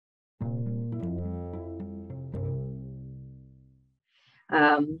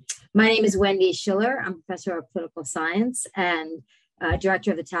My name is Wendy Schiller. I'm professor of political science and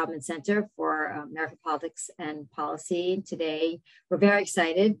director of the Taubman Center for American Politics and Policy. Today, we're very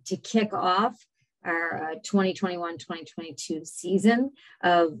excited to kick off our 2021-2022 season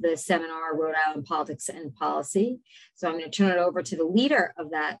of the seminar, Rhode Island Politics and Policy. So I'm going to turn it over to the leader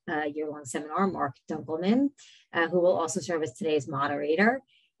of that year-long seminar, Mark Dunkelman, who will also serve as today's moderator.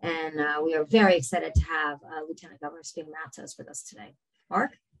 And we are very excited to have Lieutenant Governor Sabina Matos with us today.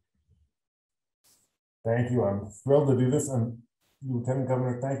 Mark? Thank you. I'm thrilled to do this. And Lieutenant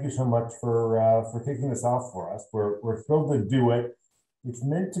Governor, thank you so much for kicking this off for us. We're thrilled to do it. It's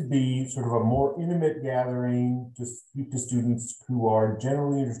meant to be sort of a more intimate gathering to speak to students who are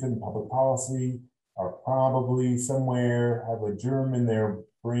generally interested in public policy, are probably somewhere have a germ in their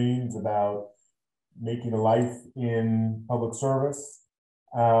brains about making a life in public service,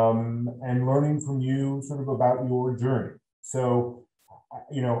 and learning from you sort of about your journey. So,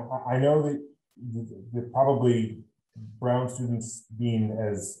 you know, I know that probably Brown students, being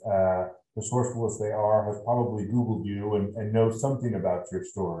as resourceful as they are, have probably Googled you and know something about your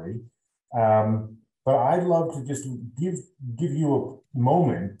story. But I'd love to just give you a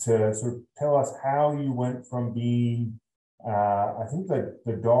moment to sort of tell us how you went from being, I think,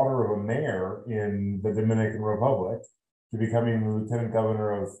 the daughter of a mayor in the Dominican Republic to becoming the Lieutenant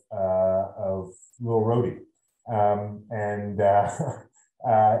Governor of Little Rhode Island.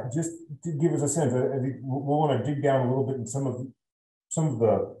 Just to give us a sense, I think we'll want to dig down a little bit in some of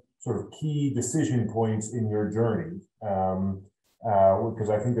the sort of key decision points in your journey, because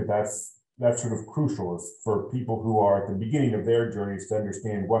I think that's sort of crucial for people who are at the beginning of their journeys to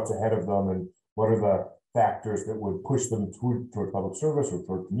understand what's ahead of them and what are the factors that would push them toward public service or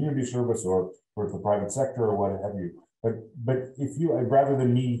toward community service or toward the private sector or what have you. But if you, rather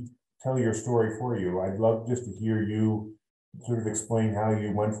than me tell your story for you, I'd love just to hear you sort of explain how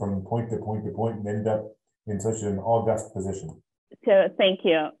you went from point to point to point and end up in such an august position. So thank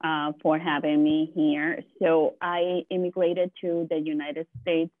you for having me here. So I immigrated to the United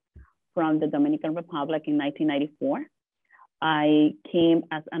States from the Dominican Republic in 1994. I came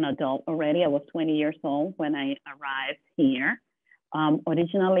as an adult already. I was 20 years old when I arrived here.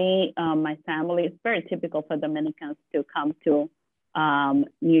 Originally, my family, it's very typical for Dominicans to come to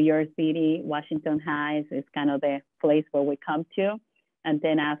New York City, Washington Heights is kind of the place where we come to. And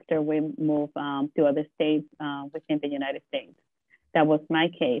then after we move to other states within the United States. That was my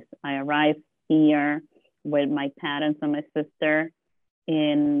case. I arrived here with my parents and my sister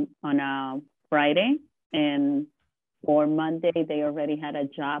on a Friday. And for Monday, they already had a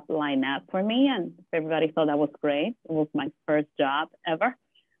job lined up for me. And everybody thought that was great. It was my first job ever.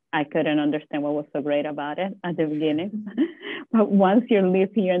 I couldn't understand what was so great about it at the beginning. But once you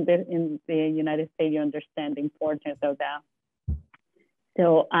live here in the United States, you understand the importance of that.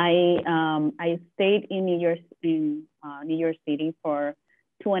 So I stayed in New York City for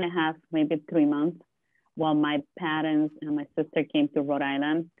 2.5, maybe 3 months, while my parents and my sister came to Rhode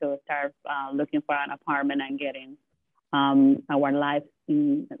Island to start looking for an apartment and getting our lives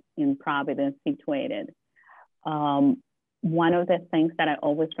in Providence situated. One of the things that I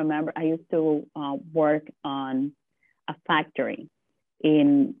always remember, I used to work on a factory.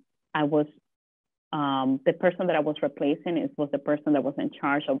 I was the person that I was replacing was the person that was in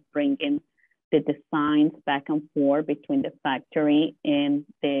charge of bringing the designs back and forth between the factory and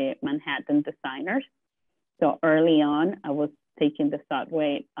the Manhattan designers. So early on, I was taking the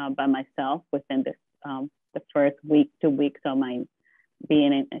subway by myself within the first week, 2 weeks of my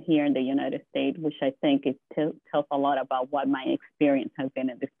being here in the United States, which I think it tells a lot about what my experience has been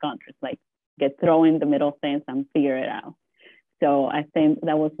in this country. It's like get thrown in the middle of things and figure it out. So I think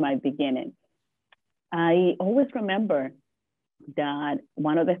that was my beginning. I always remember that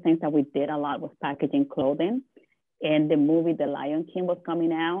one of the things that we did a lot was packaging clothing. And the movie The Lion King was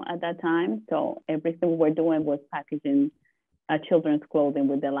coming out at that time. So everything we were doing was packaging children's clothing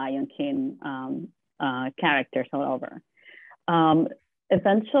with the Lion King characters all over.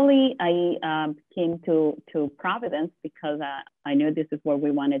 Eventually, I came to Providence because I knew this is where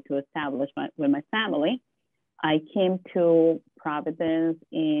we wanted to establish with my family. I came to Providence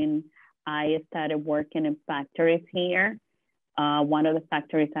and I started working in factories here. One of the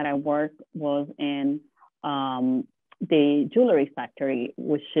factories that I worked was in the jewelry factory,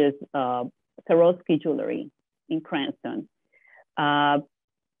 which is Swarovski Jewelry in Cranston.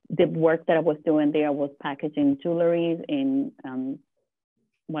 The work that I was doing there was packaging jewelry in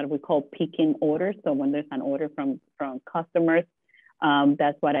what we call picking orders. So when there's an order from customers,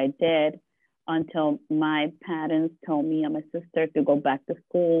 that's what I did until my parents told me and my sister to go back to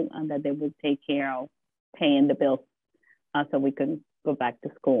school and that they would take care of paying the bills so we could go back to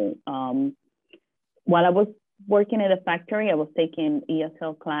school. While I was working at a factory, I was taking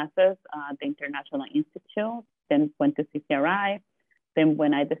ESL classes at the International Institute, then went to CCRI. Then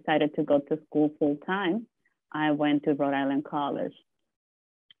when I decided to go to school full time, I went to Rhode Island College.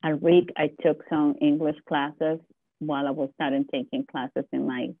 At RIC, I took some English classes while I was starting taking classes in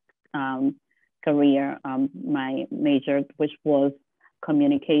my career, my major, which was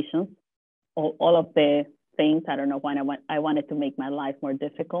communications. All of the things, I don't know why I wanted to make my life more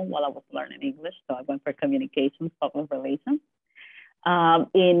difficult while I was learning English. So I went for communications, public relations.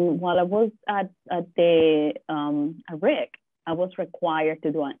 While I was at RIC, I was required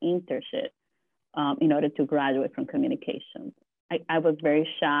to do an internship in order to graduate from communications. I was very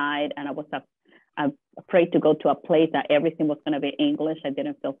shy, and I was afraid to go to a place that everything was going to be English. I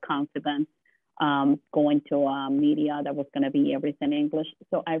didn't feel confident going to a media that was going to be everything English.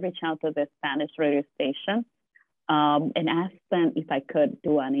 So I reached out to the Spanish radio station and asked them if I could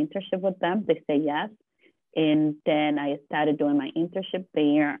do an internship with them. They say yes. And then I started doing my internship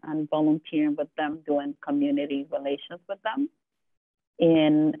there and volunteering with them, doing community relations with them.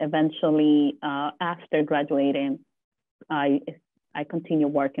 And eventually, after graduating, I continued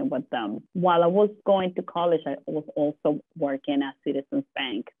working with them. While I was going to college, I was also working at Citizens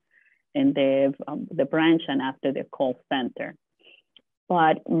Bank in the branch and after the call center.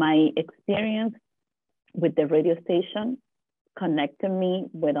 But my experience with the radio station connected me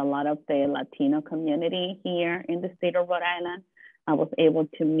with a lot of the Latino community here in the state of Rhode Island. I was able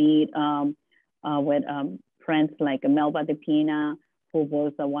to meet with friends like Melba De Pina, who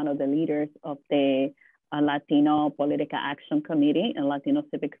was one of the leaders of the Latino Political Action Committee and Latino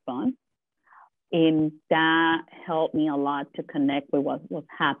Civic Fund. And that helped me a lot to connect with what was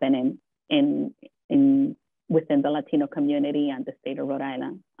happening within the Latino community and the state of Rhode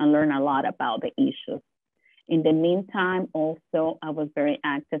Island, and learn a lot about the issues. In the meantime, also, I was very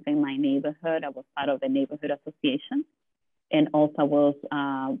active in my neighborhood. I was part of the neighborhood association, and also was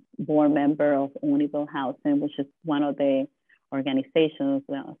a board member of Olneyville Housing, which is one of the organizations,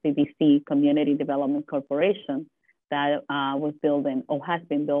 CBC, Community Development Corporation, that was building or has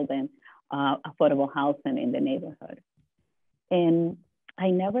been building affordable housing in the neighborhood. And I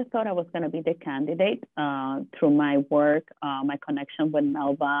never thought I was going to be the candidate. Through my work, my connection with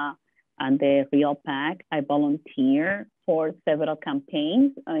Melba and the Real PAC, I volunteer for several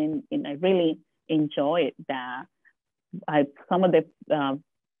campaigns, and I really enjoyed that. Some of the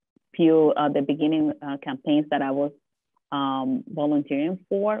the beginning campaigns that I was volunteering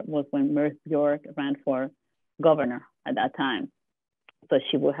for was when Merce Bjork ran for governor at that time. So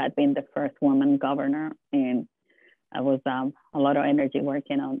she had been the first woman governor, and I was a lot of energy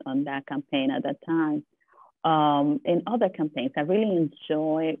working on that campaign at that time. In other campaigns, I really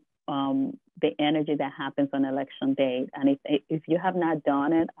enjoy the energy that happens on election day. And if you have not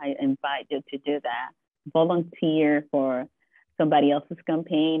done it, I invite you to do that. Volunteer for somebody else's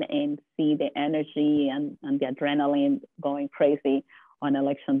campaign and see the energy and the adrenaline going crazy on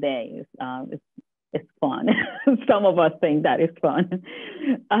election day. It's fun. Some of us think that is fun.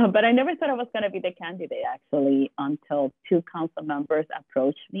 But I never thought I was going to be the candidate, actually, until two council members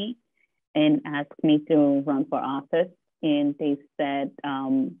approached me and asked me to run for office. And they said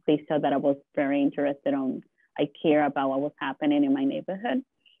that I was very interested I care about what was happening in my neighborhood.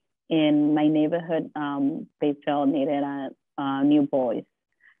 In my neighborhood, they felt needed a new voice.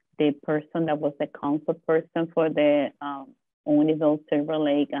 The person that was the council person for the Olneyville, Silver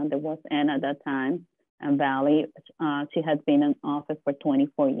Lake, and the West End at that time, and Valley, she had been in office for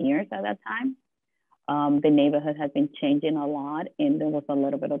 24 years at that time. The neighborhood had been changing a lot, and there was a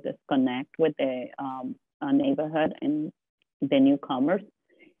little bit of disconnect with the neighborhood and the newcomers.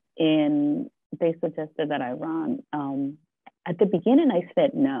 And they suggested that I run. At the beginning, I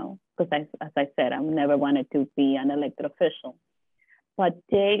said no, because as I said, I never wanted to be an elected official. But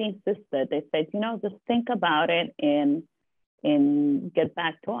they insisted. They said, just think about it and get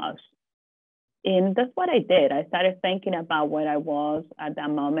back to us. And that's what I did. I started thinking about what I was at that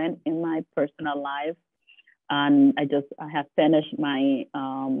moment in my personal life. And I have finished my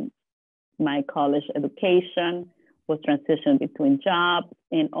my college education, was transitioned between jobs,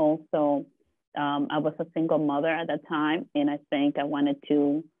 and also I was a single mother at that time. And I think I wanted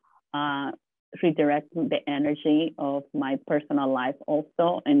to redirect the energy of my personal life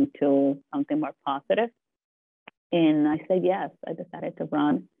also into something more positive. And I said yes. I decided to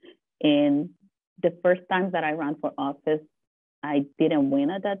run. And the first time that I ran for office, I didn't win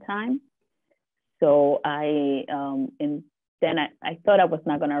at that time. So and then I thought I was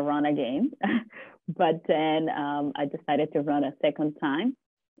not going to run again. But then I decided to run a second time.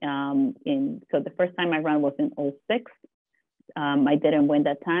 So the first time I ran was in 2006. I didn't win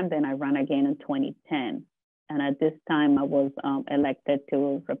that time. Then I ran again in 2010. And at this time, I was elected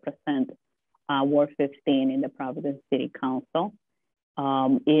to represent Ward 15 in the Providence City Council.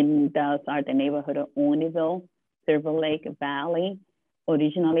 In those are the neighborhood of Olneyville, Silver Lake Valley.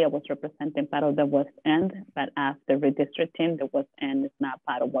 Originally, I was representing part of the West End, but after redistricting, the West End is not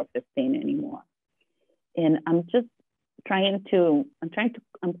part of Ward 15 anymore. And I'm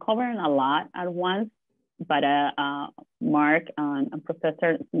covering a lot at once, but Mark and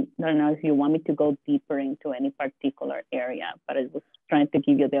Professor, I don't know if you want me to go deeper into any particular area, but I was trying to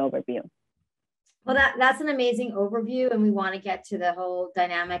give you the overview. Well, that's an amazing overview, and we want to get to the whole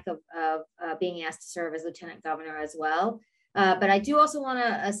dynamic of being asked to serve as Lieutenant Governor as well. But I do also want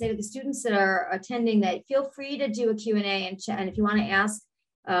to say to the students that are attending that feel free to do a Q&A and if you want to ask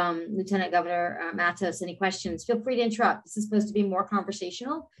Lieutenant Governor Matos any questions, feel free to interrupt. This is supposed to be more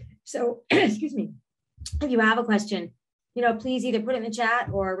conversational. So, excuse me, if you have a question, please either put it in the chat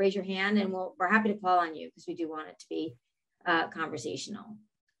or raise your hand, and we're happy to call on you because we do want it to be conversational.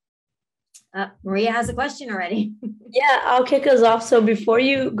 Maria has a question already. Yeah, I'll kick us off. So before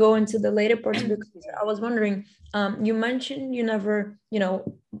you go into the later parts of the question, I was wondering, you mentioned you never,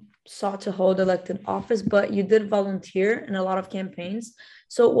 sought to hold elected office, but you did volunteer in a lot of campaigns.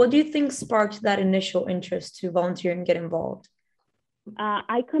 So what do you think sparked that initial interest to volunteer and get involved?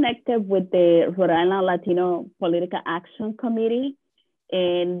 I connected with the Rhode Island Latino Political Action Committee,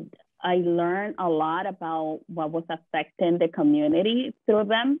 and I learned a lot about what was affecting the community through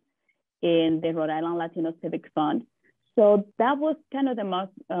them in the Rhode Island Latino Civic Fund. So that was kind of the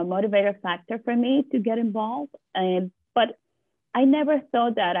most motivator factor for me to get involved. But I never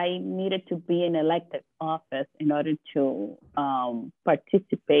thought that I needed to be in elected office in order to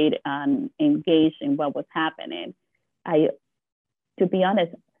participate and engage in what was happening. To be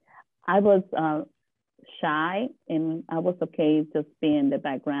honest, I was shy, and I was okay just being in the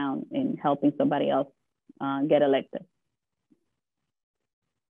background and helping somebody else get elected.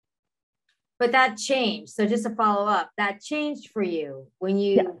 But that changed. So just to follow up, that changed for you when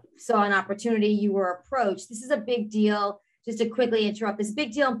you saw an opportunity, you were approached. This is a big deal. Just to quickly interrupt, this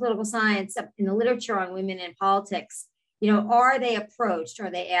big deal in political science, in the literature on women in politics. Are they approached?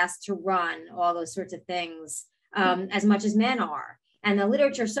 Are they asked to run? All those sorts of things, as much as men are. And the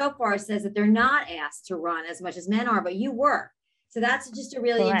literature so far says that they're not asked to run as much as men are, but you were. So that's just a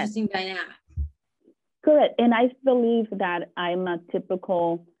really interesting dynamic. Correct. And I believe that I'm a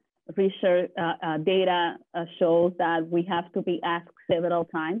typical research data shows that we have to be asked several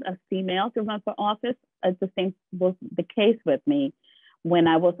times as females to run for office. The same was the case with me. When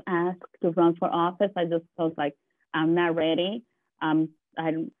I was asked to run for office, I just was like, I'm not ready. I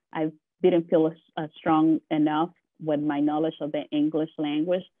didn't feel strong enough with my knowledge of the English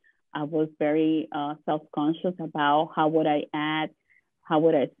language. I was very self-conscious about how would I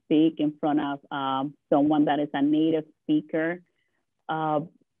speak in front of someone that is a native speaker.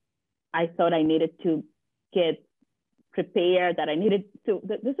 I thought I needed to get prepared, that I needed to,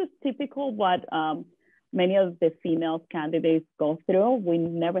 this is typical what many of the female candidates go through. We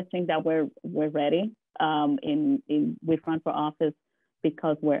never think that we're ready we run for office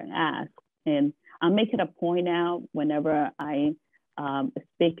because we're asked. And I'm making a point now whenever I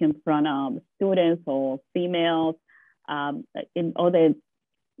speak in front of students or females, in other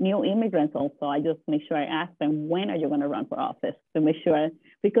new immigrants also, I just make sure I ask them, when are you going to run for office? To make sure,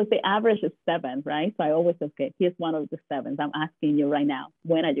 because the average is 7, right? So I always say, okay, here's one of the 7s. I'm asking you right now,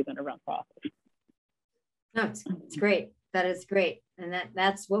 when are you going to run for office? No, it's great. That is great. And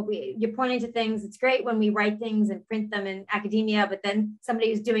that's what you're pointing to things. It's great when we write things and print them in academia, but then somebody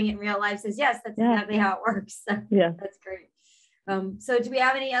who's doing it in real life says, yes, that's exactly how it works. Yeah, that's great. So do we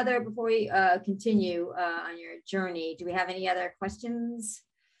have any other, before we continue on your journey, do we have any other questions?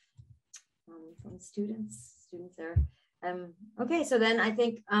 From students there. Okay, so then I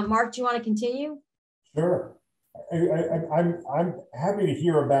think, Mark, do you want to continue? Sure. I'm happy to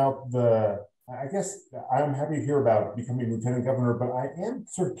hear about I'm happy to hear about becoming Lieutenant Governor, but I am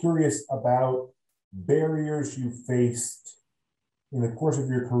sort of curious about barriers you faced in the course of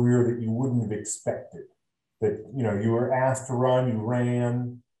your career that you wouldn't have expected. That, you were asked to run, you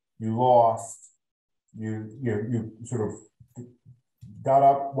ran, you lost, you sort of got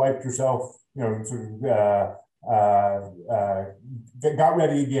up, wiped yourself, got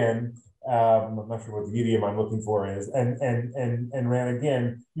ready again. I'm not sure what the idiom I'm looking for is, and ran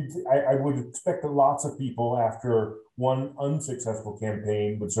again. I would expect that lots of people after one unsuccessful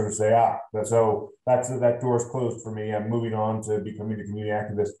campaign would sort of say, so that door's closed for me. I'm moving on to becoming a community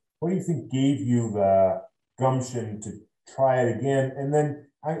activist. What do you think gave you the gumption to try it again? And then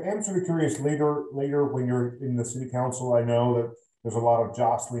I am sort of curious later when you're in the city council, I know that there's a lot of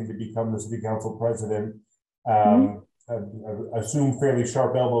jostling to become the city council president. I assume fairly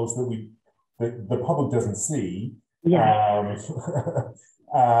sharp elbows that the public doesn't see. Yeah.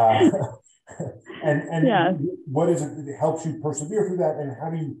 And yeah. what is it that helps you persevere through that, and how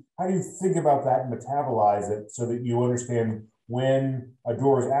do you think about that and metabolize it so that you understand when a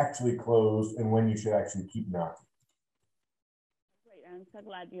door is actually closed and when you should actually keep knocking? Great. I'm so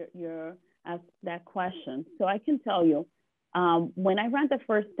glad you're asked that question. So I can tell you, when I ran the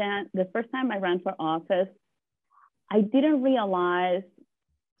first time I ran for office, I didn't realize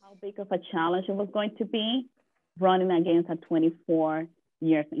how big of a challenge it was going to be running against a 24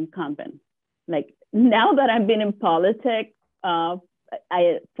 years incumbent. Like now that I've been in politics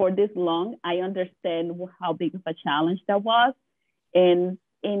for this long, I understand how big of a challenge that was. And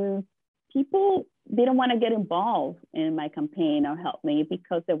people didn't want to get involved in my campaign or help me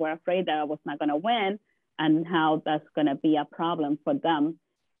because they were afraid that I was not going to win and how that's going to be a problem for them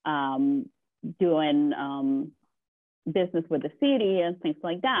doing business with the city and things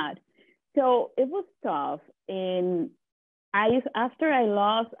like that. So it was tough. And after I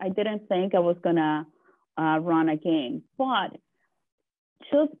lost, I didn't think I was gonna run again. But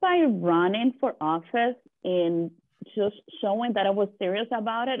just by running for office and just showing that I was serious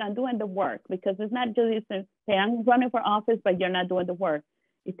about it and doing the work, because it's not just say I'm running for office, but you're not doing the work.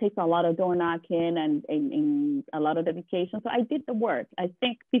 It takes a lot of door knocking and a lot of dedication. So I did the work. I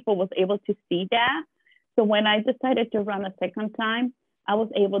think people was able to see that. So when I decided to run a second time, I was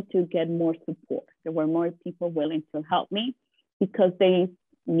able to get more support. There were more people willing to help me because they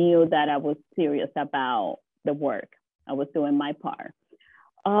knew that I was serious about the work. I was doing my part.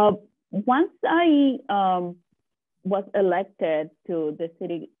 Once I was elected to the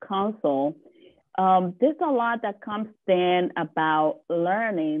city council, there's a lot that comes in about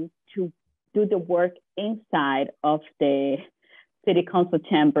learning to do the work inside of the city council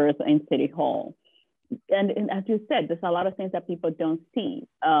chambers and city hall. And as you said, there's a lot of things that people don't see.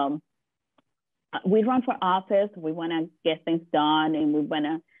 We run for office, we want to get things done, and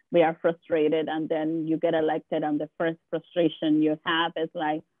we are frustrated, and then you get elected, and the first frustration you have is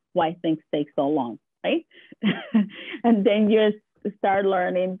like, why things take so long, right? And then you start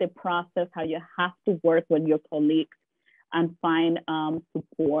learning the process, how you have to work with your colleagues and find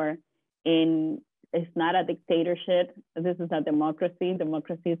support. It's not a dictatorship. This is a democracy.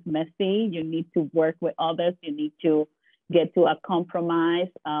 Democracy is messy. You need to work with others. You need to get to a compromise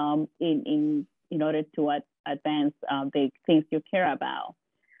in order to advance the things you care about.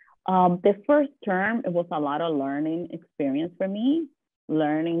 The first term, it was a lot of learning experience for me,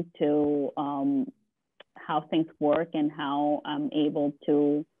 learning to how things work and how I'm able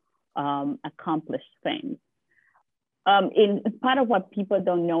to accomplish things. In part of what people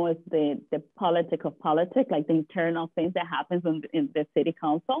don't know is the politics of politics, like the internal things that happens in the city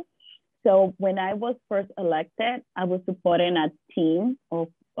council. So when I was first elected, I was supporting a team of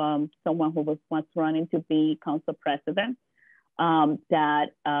someone who was once running to be council president.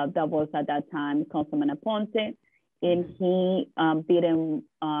 That was at that time Councilman Aponte, and he didn't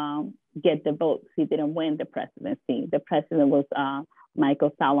get the votes. He didn't win the presidency. The president was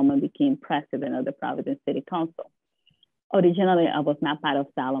Michael Solomon, became president of the Providence City Council. Originally, I was not part of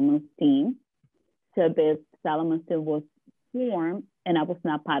Solomon's team. So the Solomon still was formed, and I was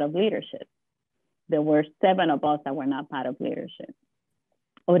not part of leadership. There were 7 of us that were not part of leadership.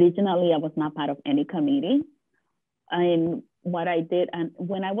 Originally, I was not part of any committee. And what I did, and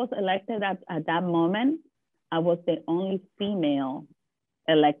when I was elected at that moment, I was the only female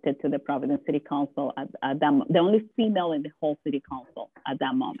elected to the Providence City Council the only female in the whole city council at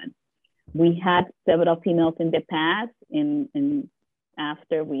that moment. We had several females in the past, and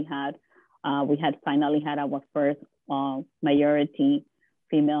after we had finally had our first majority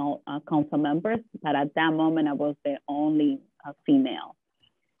female council members, but at that moment I was the only female.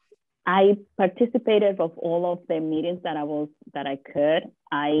 I participated of all of the meetings that I could.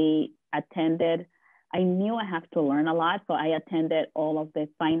 I attended. I knew I have to learn a lot, so I attended all of the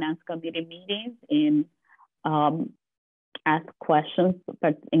finance committee meetings and asked questions,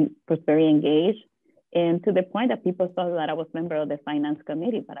 but was very engaged, and to the point that people thought that I was a member of the finance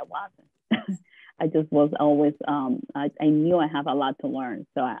committee, but I wasn't. I just was always, I knew I have a lot to learn,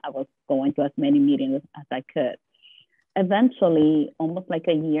 so I was going to as many meetings as I could. Eventually, almost like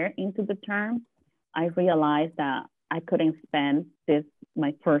a year into the term, I realized that I couldn't spend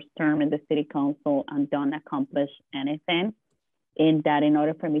my first term in the city council and don't accomplish anything. And that in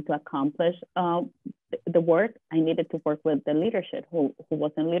order for me to accomplish the work, I needed to work with the leadership who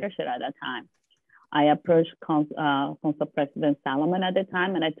was in leadership at that time. I approached Council President Solomon at the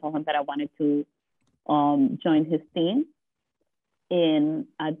time, and I told him that I wanted to join his team. And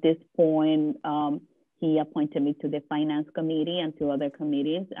at this point, he appointed me to the Finance Committee and to other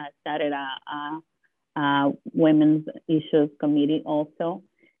committees. I started a Women's Issues Committee also.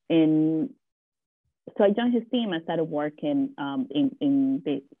 And so I joined his team. I started working in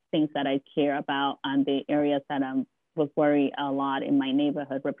the things that I care about and the areas that I was worried a lot in my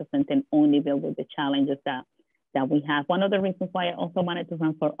neighborhood, representing Olneyville with the challenges that we have. One of the reasons why I also wanted to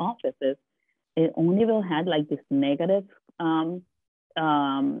run for office is Olneyville had like this negative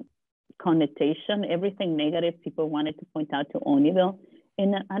connotation, everything negative people wanted to point out to Olneyville.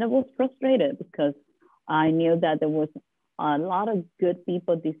 And I was frustrated because I knew that there was a lot of good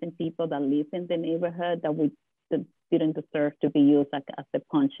people, decent people that live in the neighborhood that didn't deserve to be used as a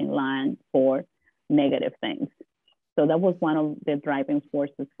punching line for negative things. So that was one of the driving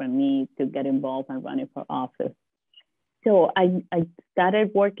forces for me to get involved and running for office. So I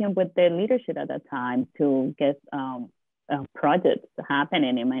started working with the leadership at that time to get projects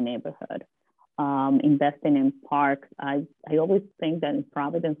happening in my neighborhood, investing in parks. I always think that in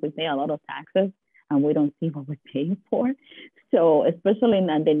Providence, we pay a lot of taxes and we don't see what we're paying for. So especially in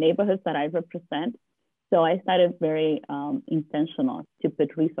the neighborhoods that I represent. So I started very intentional to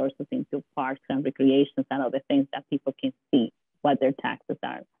put resources into parks and recreations and other things that people can see what their taxes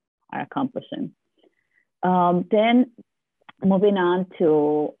are accomplishing. Then moving on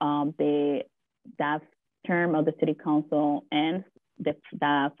to that term of the city council, and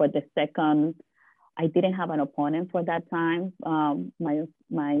for the second, I didn't have an opponent for that time, my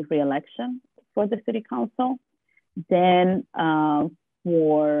re-election for the city council. Then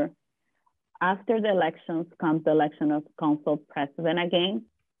after the elections comes the election of council president again.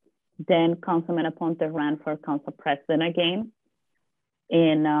 Then Councilman Aponte ran for council president again.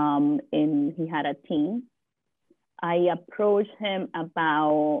 And he had a team. I approached him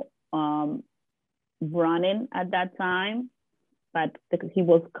about running at that time, but because he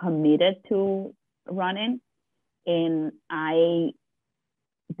was committed to running. And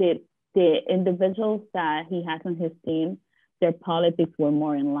the individuals that he has on his team, their politics were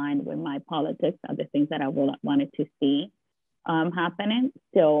more in line with my politics and the things that I wanted to see happening.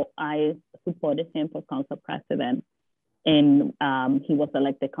 So I supported him for council president, and he was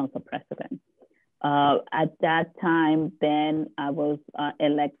elected council president. At that time, then I was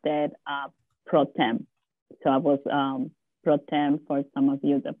elected pro tem. So I was pro tem, for some of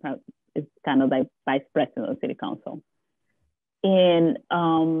you, it's kind of like vice president of the city council. And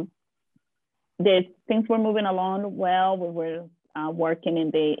the things were moving along well. We were working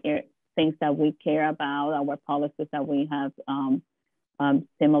in the things that we care about, our policies that we have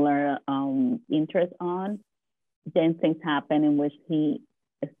similar interests on. Then things happened in which he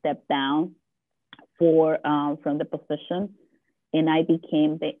stepped down from the position, and I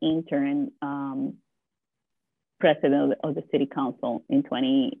became the interim president of the city council in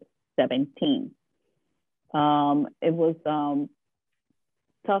 2017. It was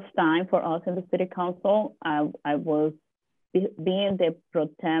tough time for us in the city council. I was being the pro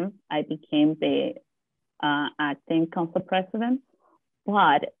tem. I became the acting council president,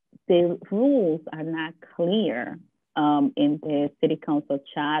 but the rules are not clear in the city council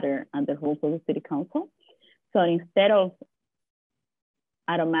charter and the rules of the city council. So instead of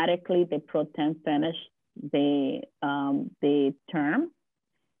automatically the pro tem finish the term,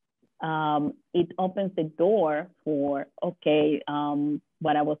 it opens the door for, okay,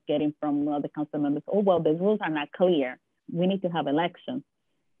 what I was getting from other council members, oh, well, the rules are not clear. We need to have elections.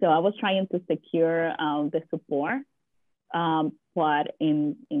 So I was trying to secure the support, but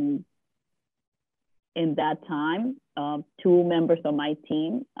in that time, 2 members of my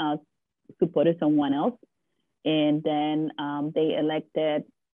team supported someone else. And then they elected,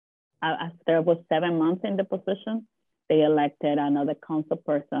 after it was 7 months in the position, they elected another council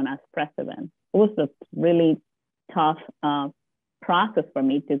person as president. It was a really tough process for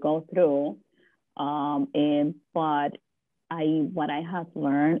me to go through. But what I have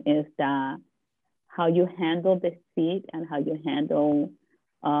learned is that how you handle the seat and how you handle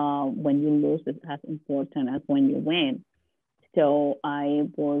when you lose is as important as when you win. So I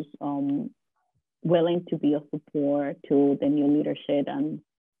was willing to be of support to the new leadership and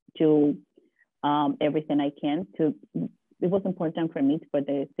to everything I can to. It was important for me, for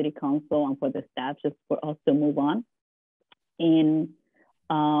the city council and for the staff, just for us to move on. And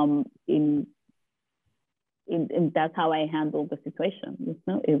that's how I handled the situation. You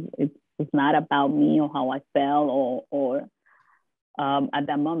know, it's not about me or how I felt or at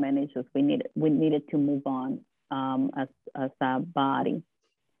that moment. It's just we needed to move on as a body.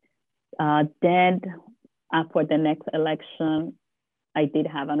 Then for the next election, I did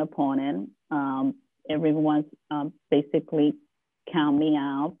have an opponent. Everyone basically count me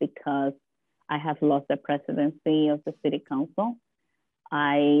out because I have lost the presidency of the city council.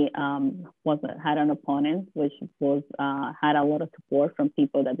 I had an opponent which was had a lot of support from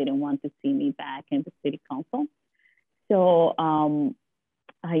people that didn't want to see me back in the city council. So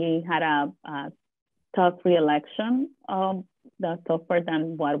I had a tough re-election, tougher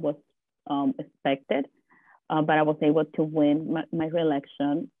than what was expected. But I was able to win my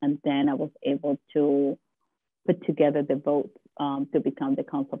re-election, and then I was able to put together the votes to become the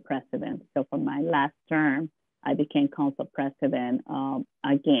council president. So for my last term, I became council president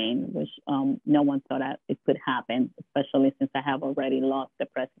again, which no one thought it could happen, especially since I have already lost the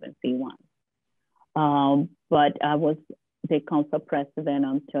presidency once. But I was the council president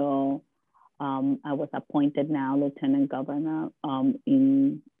until I was appointed now Lieutenant Governor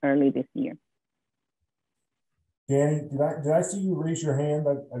in early this year. Danny, did I see you raise your hand?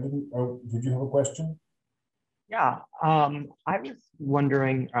 I didn't. Oh, did you have a question? Yeah, I was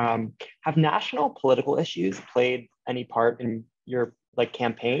wondering, have national political issues played any part in your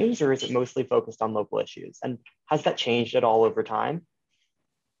campaigns, or is it mostly focused on local issues? And has that changed at all over time?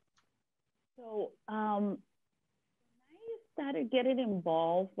 So I started getting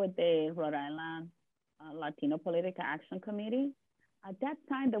involved with the Rhode Island Latino Political Action Committee. At that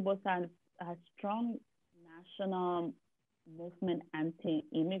time, there was a strong national movement,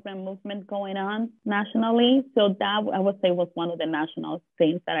 anti-immigrant movement going on nationally. So that I would say was one of the national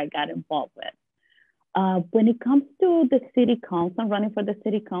things that I got involved with. When it comes to the city council, running for the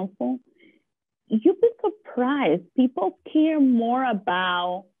city council, you'd be surprised. People care more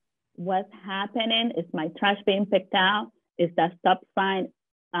about what's happening. Is my trash being picked out? Is that stop sign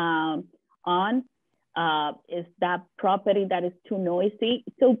on? Is that property that is too noisy?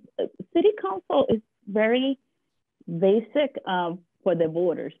 So city council is very basic for the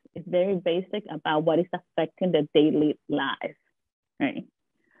voters. It's very basic about what is affecting the daily life, right?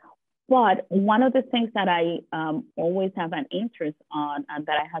 But one of the things that I always have an interest on and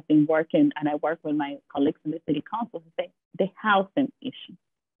that I have been working, and I work with my colleagues in the city council, is the housing issue.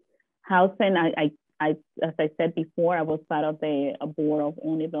 Housing, as I said before, I was part of the board of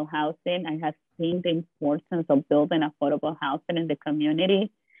Olneyville Housing. I have seen the importance of building affordable housing in the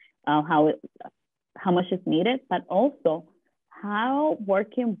community, how much is needed, but also how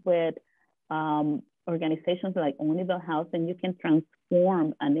working with organizations like Olneyville Housing, you can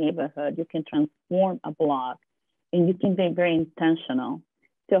transform a neighborhood, you can transform a block, and you can be very intentional.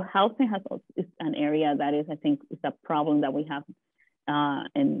 So housing is an area that is, I think, is a problem that we have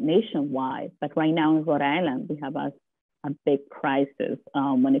and nationwide, but right now in Rhode Island, we have a big crisis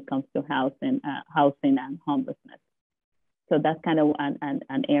when it comes to housing and homelessness. So that's kind of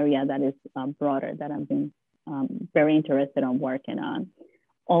an area that is broader that I've been very interested in working on.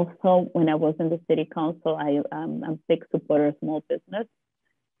 Also, when I was in the city council, I'm a big supporter of small business.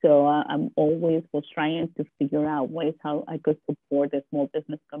 So I'm always was trying to figure out ways how I could support the small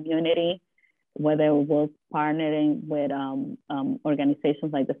business community, whether it was partnering with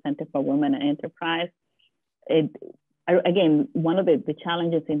organizations like the Center for Women and Enterprise. Again, one of the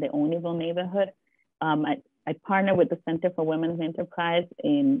challenges in the Olneyville neighborhood, I partnered with the Center for Women's Enterprise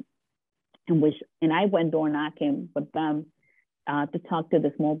and I went door knocking with them to talk to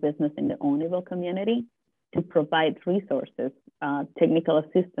the small business in the Olneyville community to provide resources, technical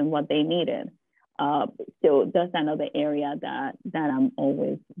assistance, what they needed. So that's another area that I'm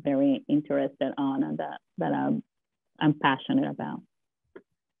always very interested on and that I'm passionate about.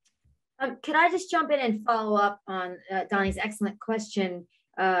 Could I just jump in and follow up on Donnie's excellent question,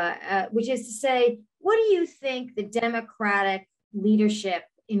 which is to say, what do you think the Democratic leadership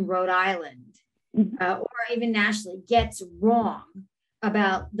in Rhode Island or even nationally gets wrong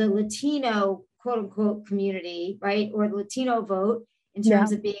about the Latino quote unquote community, right? Or the Latino vote in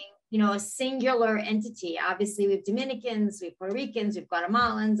terms of being, a singular entity. Obviously we have Dominicans, we have Puerto Ricans, we have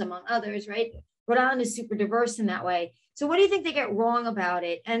Guatemalans, among others, right? Rhode Island is super diverse in that way. So what do you think they get wrong about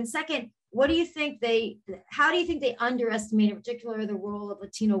it? And second, how do you think they underestimate in particular the role of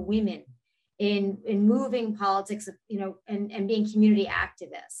Latino women in moving politics, and being community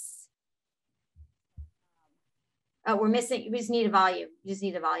activists? We just need a volume. You just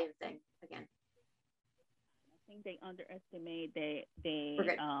need a volume thing again. I think they underestimate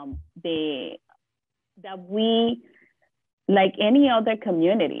that we, like any other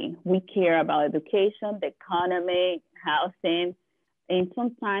community, we care about education, the economy, housing, and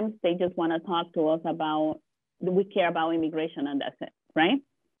sometimes they just want to talk to us about, we care about immigration and that's it, right?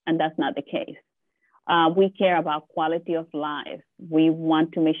 And that's not the case. we care about quality of life. We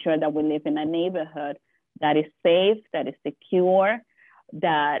want to make sure that we live in a neighborhood that is safe, that is secure,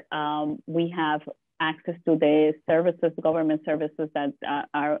 that we have access to the services, government services that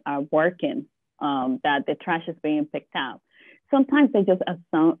are working, that the trash is being picked up. Sometimes they just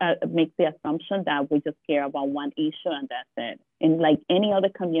make the assumption that we just care about one issue and that's it. And like any other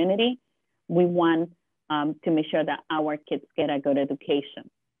community, we want to make sure that our kids get a good education,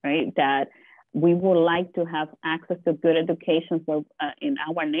 right? That we would like to have access to good education for, in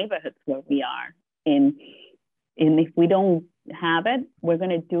our neighborhoods where we are. And if we don't have it, we're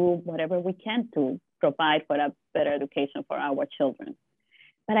going to do whatever we can to provide for a better education for our children.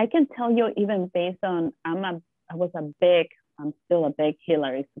 But I can tell you, even based on, I'm still a big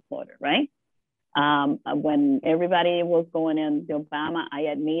Hillary supporter, right? When everybody was going in the Obama, I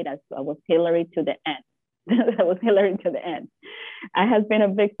admit I was Hillary to the end. I was Hillary to the end. I have been a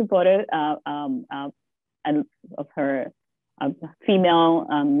big supporter of her female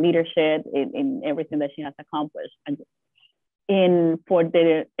leadership in everything that she has accomplished. And for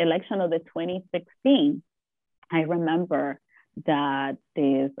the election of the 2016, I remember that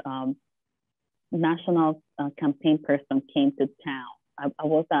this national campaign person came to town. I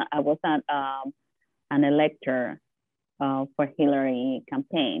was an elector for Hillary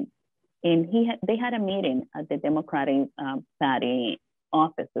campaign, and they had a meeting at the Democratic Party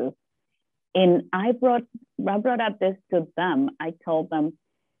offices, and I brought up this to them. I told them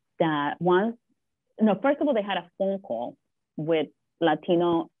that first of all, they had a phone call with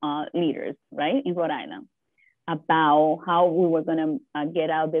Latino leaders, right, in Rhode Island, about how we were going to get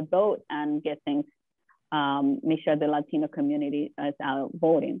out the vote and get things, make sure the Latino community is out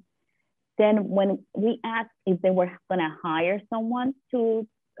voting. Then when we asked if they were going to hire someone to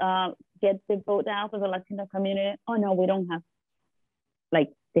get the vote out for the Latino community, oh no, we don't have,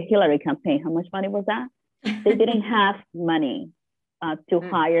 like the Hillary campaign, how much money was that? They didn't have money to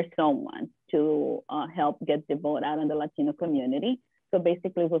hire someone to help get the vote out in the Latino community. So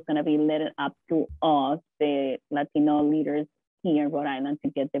basically it was going to be let up to us, the Latino leaders here in Rhode Island,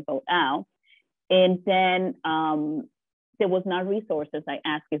 to get the vote out. And then there was not resources. I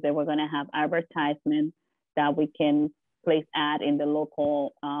asked if they were going to have advertisements that we can place ad in the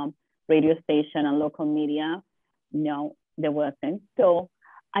local radio station and local media. No, there wasn't. So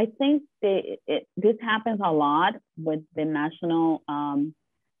I think this happens a lot with the national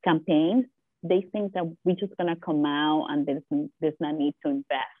campaigns. They think that we're just going to come out and there's no need to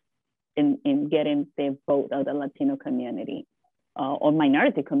invest in getting the vote of the Latino community or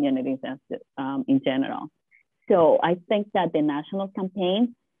minority communities in general. So I think that the national campaigns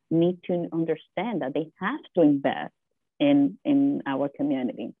need to understand that they have to invest in our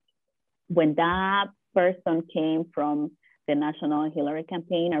community. When that person came from the National Hillary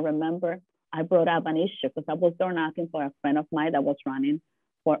campaign, I remember I brought up an issue because I was door knocking for a friend of mine that was running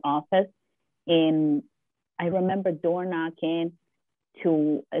for office. And I remember door knocking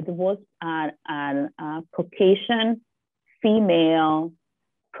it was a Caucasian female,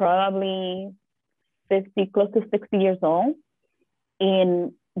 probably 50, close to 60 years old.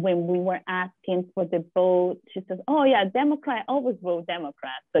 And when we were asking for the vote, she says, "Oh yeah, Democrat, always vote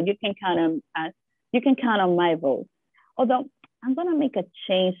Democrat. So you can count on my vote." Although I'm gonna make a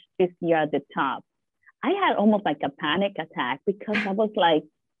change this year at the top. I had almost like a panic attack because I was like,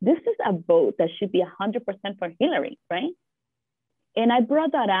 this is a vote that should be 100% for Hillary, right? And I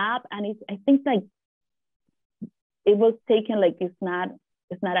brought that up, and I think like it was taken like it's not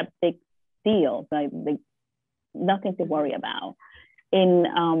a big deal, like nothing to worry about.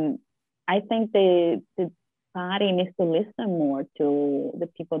 And I think the party needs to listen more to the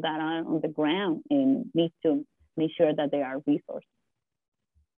people that are on the ground and need to make sure that they are resourced.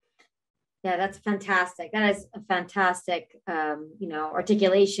 Yeah, that's fantastic. That is a fantastic,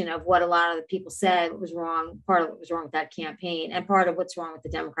 articulation of what a lot of the people said was wrong. Part of what was wrong with that campaign, and part of what's wrong with the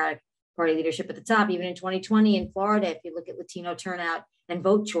Democratic Party leadership at the top. Even in 2020 in Florida, if you look at Latino turnout and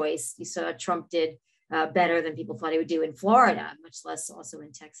vote choice, you saw Trump did better than people thought he would do in Florida, much less also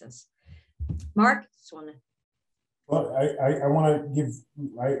in Texas. Mark, just want to. Well, I want to give,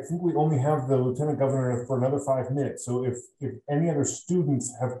 I think we only have the Lieutenant Governor for another 5 minutes. So if any other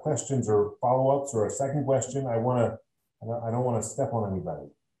students have questions or follow-ups or a second question, I don't want to step on anybody.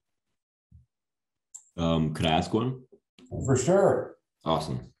 Could I ask one? For sure.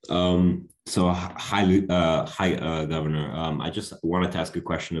 Awesome. So hi, Governor. I just wanted to ask a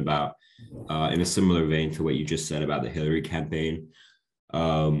question about, in a similar vein to what you just said about the Hillary campaign.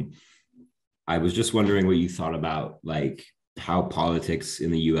 I was just wondering what you thought about like how politics in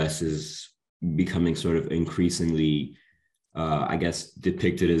the US is becoming sort of increasingly I guess,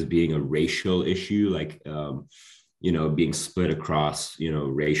 depicted as being a racial issue, like, being split across,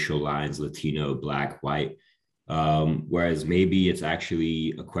 racial lines, Latino, Black, white. Whereas maybe it's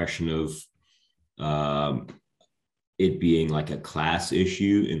actually a question of it being like a class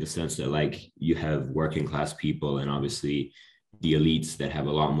issue, in the sense that, like, you have working class people and obviously the elites that have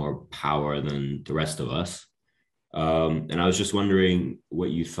a lot more power than the rest of us. And I was just wondering what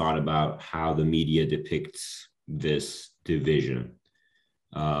you thought about how the media depicts this division.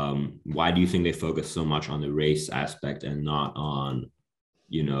 Why do you think they focus so much on the race aspect and not on,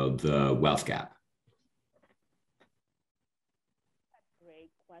 the wealth gap?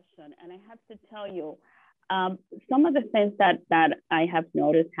 Great question. And I have to tell you, some of the things that I have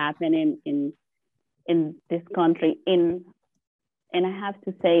noticed happening in this country, and I have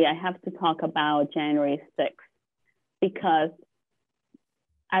to say, I have to talk about January 6th, because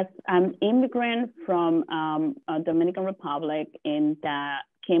as I'm immigrant from Dominican Republic, and that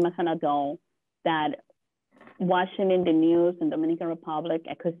came as an adult, that watching in the news in Dominican Republic,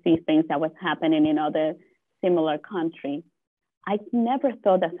 I could see things that was happening in other similar countries. I never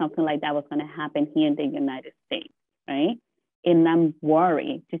thought that something like that was going to happen here in the United States, right? And I'm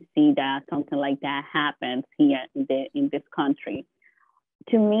worried to see that something like that happens here in this country.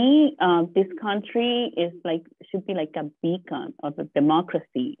 To me, this country should be like a beacon of a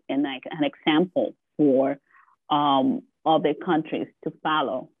democracy and like an example for other countries to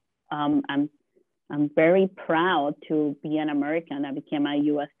follow. I'm very proud to be an American. I became a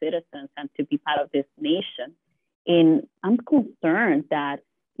U.S. citizen and to be part of this nation. And I'm concerned that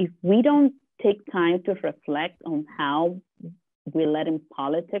if we don't take time to reflect on how we're letting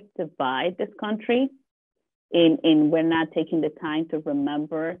politics divide this country, and we're not taking the time to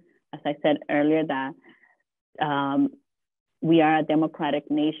remember, as I said earlier, that we are a democratic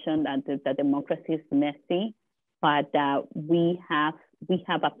nation, that the democracy is messy, but that we have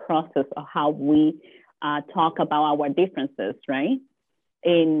a process of how we talk about our differences, right?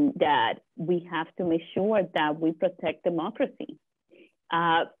 And that we have to make sure that we protect democracy.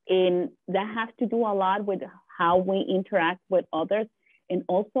 And that has to do a lot with how we interact with others, and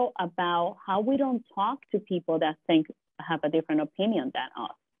also about how we don't talk to people that have a different opinion than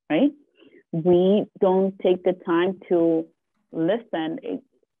us, right? We don't take the time to listen.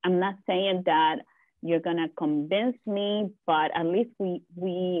 I'm not saying that you're gonna convince me, but at least we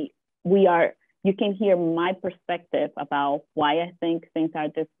are, you can hear my perspective about why I think things are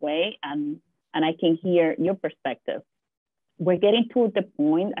this way, and I can hear your perspective. We're getting to the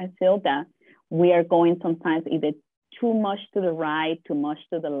point, I feel, that we are going sometimes either too much to the right, too much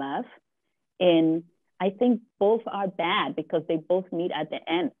to the left. And I think both are bad because they both meet at the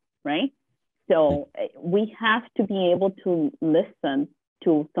end, right? So we have to be able to listen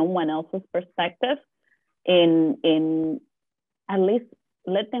to someone else's perspective and at least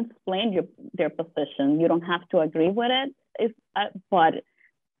let them explain their position. You don't have to agree with it, but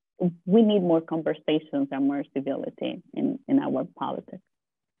we need more conversations and more civility in our politics.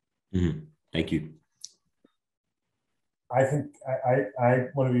 Mm-hmm. Thank you. I think I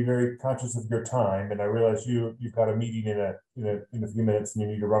want to be very conscious of your time, and I realize you've got a meeting in a few minutes, and you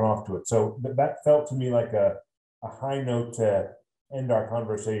need to run off to it. So that felt to me like a high note to end our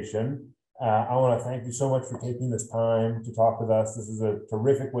conversation. I want to thank you so much for taking this time to talk with us. This is a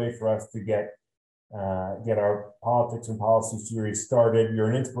terrific way for us to get our politics and policy series started. You're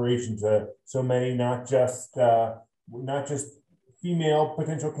an inspiration to so many, not just female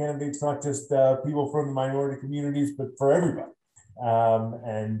potential candidates, not just people from the minority communities, but for everybody.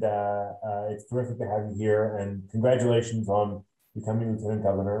 It's terrific to have you here, and congratulations on becoming Lieutenant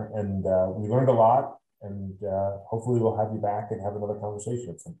Governor. And we learned a lot, and hopefully we'll have you back and have another conversation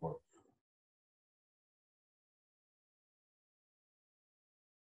at some point.